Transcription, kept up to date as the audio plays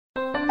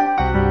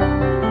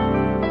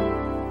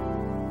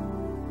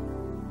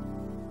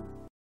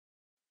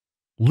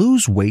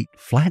Lose weight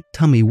flat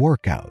tummy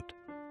workout.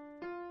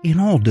 In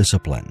all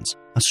disciplines,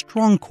 a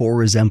strong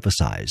core is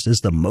emphasized as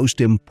the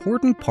most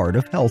important part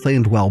of health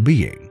and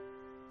well-being.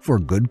 For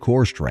good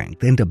core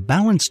strength and a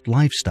balanced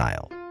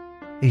lifestyle,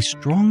 a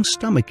strong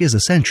stomach is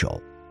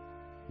essential.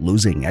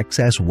 Losing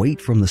excess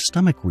weight from the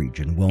stomach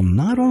region will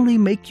not only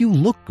make you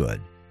look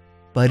good,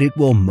 but it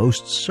will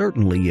most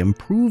certainly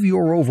improve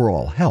your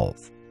overall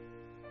health.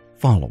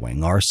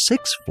 Following are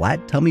 6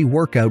 flat tummy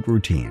workout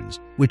routines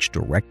which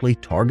directly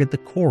target the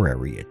core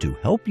area to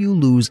help you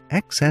lose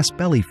excess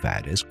belly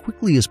fat as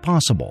quickly as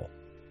possible.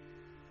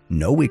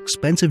 No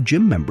expensive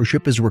gym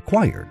membership is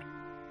required.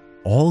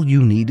 All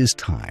you need is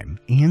time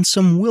and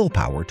some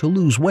willpower to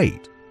lose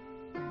weight.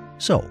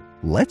 So,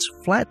 let's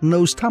flatten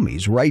those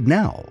tummies right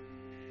now.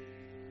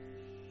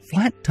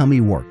 Flat tummy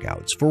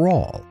workouts for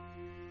all.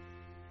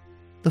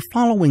 The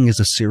following is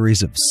a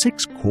series of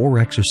 6 core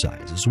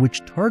exercises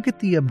which target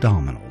the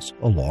abdominals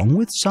along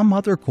with some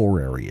other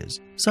core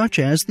areas such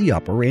as the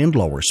upper and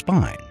lower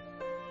spine.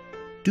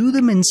 Do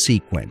them in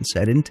sequence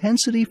at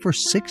intensity for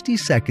 60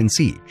 seconds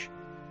each.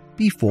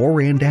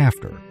 Before and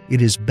after,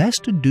 it is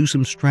best to do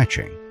some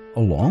stretching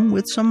along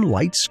with some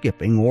light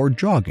skipping or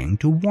jogging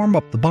to warm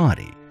up the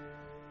body.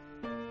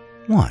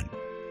 1.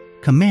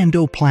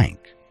 Commando plank.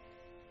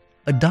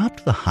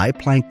 Adopt the high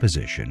plank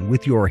position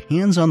with your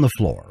hands on the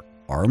floor,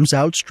 arms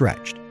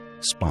outstretched,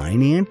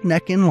 spine and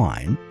neck in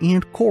line,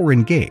 and core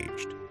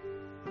engaged.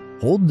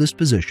 Hold this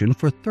position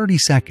for 30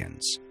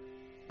 seconds.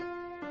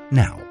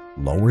 Now,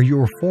 lower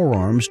your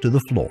forearms to the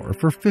floor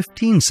for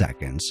 15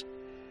 seconds,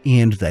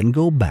 and then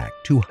go back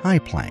to high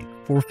plank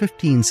for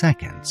 15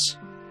 seconds.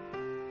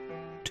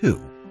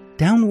 2.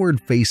 Downward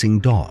facing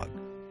dog.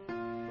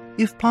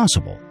 If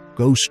possible,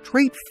 go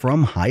straight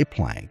from high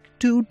plank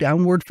to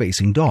downward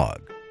facing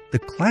dog, the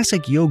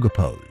classic yoga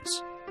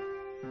pose.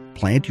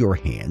 Plant your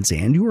hands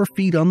and your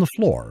feet on the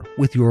floor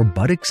with your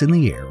buttocks in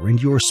the air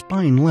and your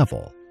spine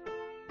level.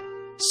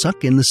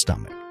 Suck in the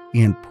stomach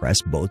and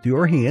press both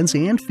your hands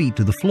and feet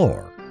to the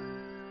floor.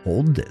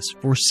 Hold this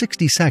for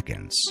 60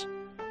 seconds.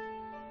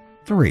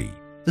 3.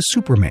 The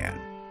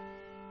Superman.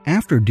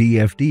 After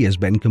DFD has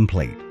been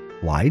complete,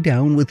 lie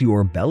down with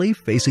your belly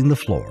facing the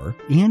floor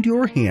and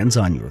your hands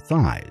on your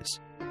thighs.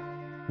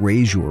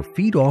 Raise your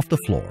feet off the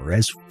floor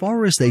as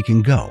far as they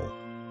can go,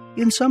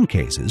 in some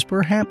cases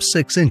perhaps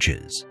 6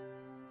 inches.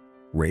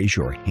 Raise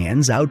your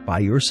hands out by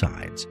your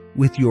sides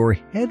with your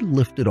head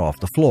lifted off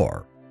the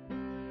floor.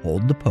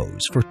 Hold the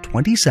pose for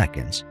 20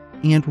 seconds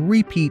and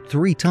repeat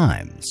 3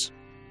 times.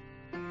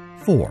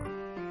 4.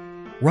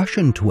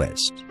 Russian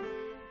twist.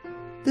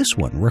 This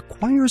one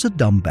requires a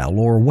dumbbell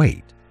or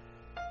weight.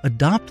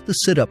 Adopt the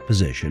sit-up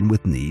position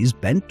with knees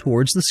bent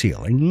towards the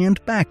ceiling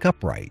and back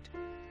upright.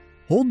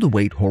 Hold the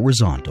weight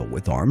horizontal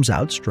with arms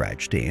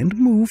outstretched and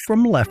move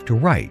from left to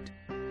right.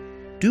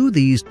 Do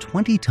these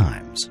 20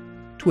 times,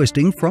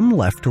 twisting from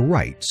left to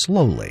right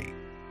slowly.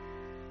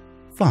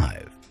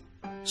 5.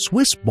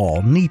 Swiss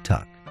ball knee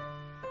tuck.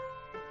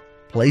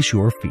 Place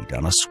your feet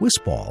on a Swiss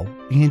ball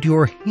and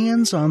your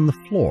hands on the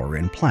floor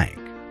in plank.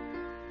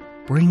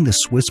 Bring the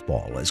Swiss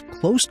ball as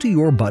close to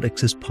your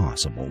buttocks as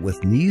possible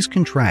with knees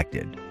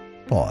contracted.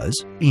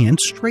 Pause and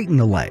straighten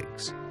the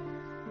legs.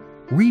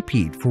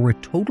 Repeat for a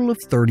total of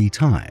 30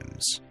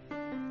 times.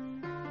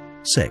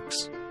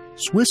 6.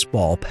 Swiss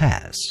ball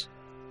pass.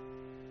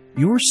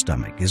 Your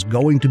stomach is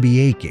going to be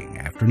aching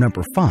after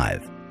number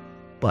 5,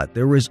 but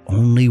there is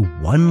only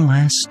one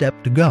last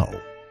step to go.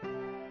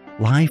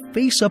 Lie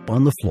face up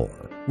on the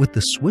floor with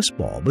the Swiss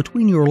ball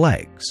between your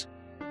legs.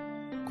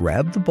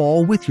 Grab the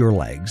ball with your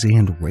legs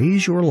and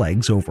raise your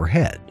legs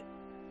overhead.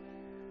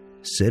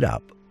 Sit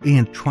up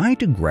and try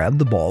to grab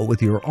the ball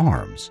with your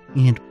arms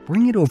and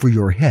bring it over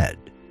your head.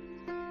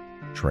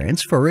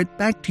 Transfer it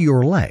back to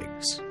your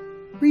legs.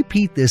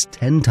 Repeat this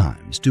 10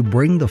 times to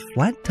bring the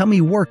flat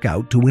tummy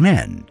workout to an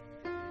end.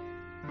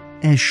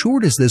 As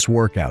short as this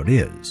workout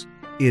is,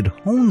 it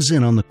hones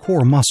in on the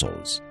core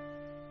muscles.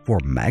 For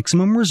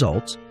maximum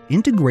results,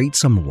 integrate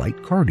some light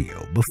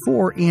cardio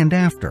before and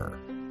after.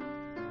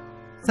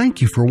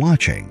 Thank you for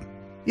watching.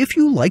 If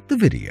you liked the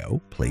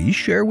video, please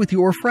share with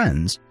your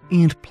friends,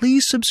 and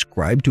please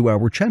subscribe to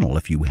our channel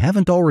if you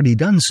haven't already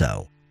done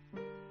so.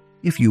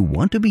 If you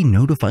want to be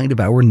notified of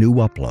our new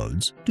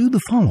uploads, do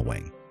the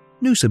following.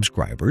 New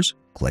subscribers,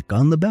 click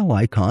on the bell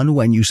icon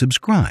when you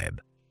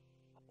subscribe.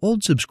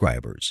 Old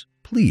subscribers,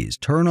 please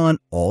turn on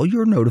all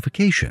your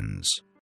notifications.